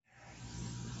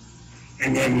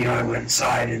And then, I went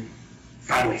inside and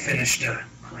finally finished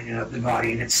cleaning up the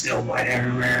body, and it's still white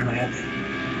everywhere, and I had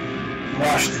to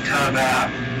wash the tub out,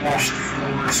 and wash the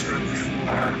floor, scrub the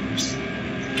floor. Just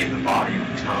get the body in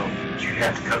the tub. Did you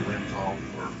have to cut limbs off?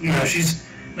 Or? She's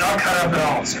not cut up at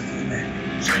all except for the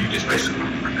neck. So you just basically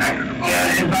repacted her body?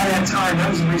 Yeah, and by that time, that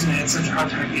was the reason I had such a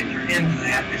hard time getting her into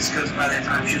that, is because by that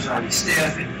time she was already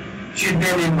stiff, and she had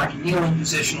been in like a kneeling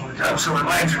position on the tub, so her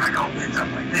legs were like all bent up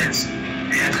like this.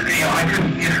 And, I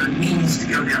couldn't get her knees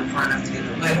to go down far enough to get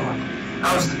the lid on.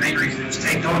 That was the main reason it was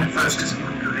taped on at first, because it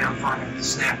wouldn't go down far enough to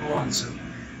snap on. So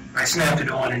I snapped it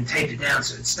on and taped it down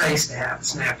so it stays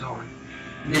snapped on.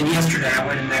 And then yesterday I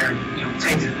went in there and,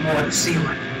 taped it more to seal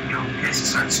it, in case it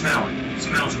started smelling. The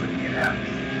smells wouldn't get out.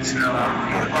 Smell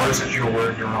out. The clothes that you're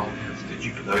wearing, your own, did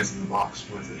you put those in the box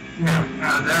with it? No,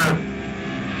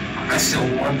 I still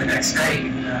wore them the next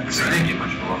day. So you didn't get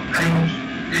much blood?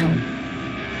 I didn't.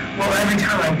 Well, every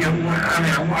time I get one,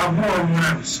 I wore them when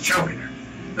I was choking her.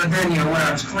 But then, when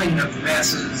I was cleaning up the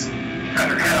messes and cut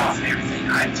her head off and everything,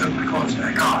 I took my clothes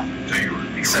back off. So you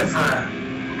were... Except for a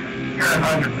pair of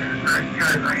underwear, a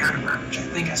pair of gray underwear, which I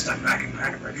think I stuck back in my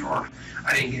underwear drawer.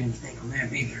 I didn't get anything on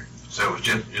them either. So it was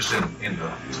just in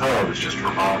the tub, it's just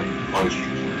her body, clothes you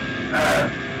were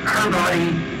her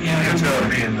body, the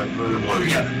tub being the blue.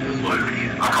 Yeah, the blue.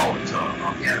 Yeah. I call it tub.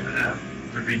 Yeah, but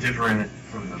it'd be different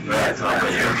from the bathtub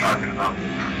that you're talking about.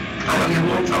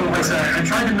 I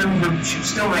tried to remember, but she was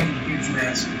still making a huge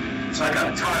mess, so I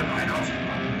got a tarp right off.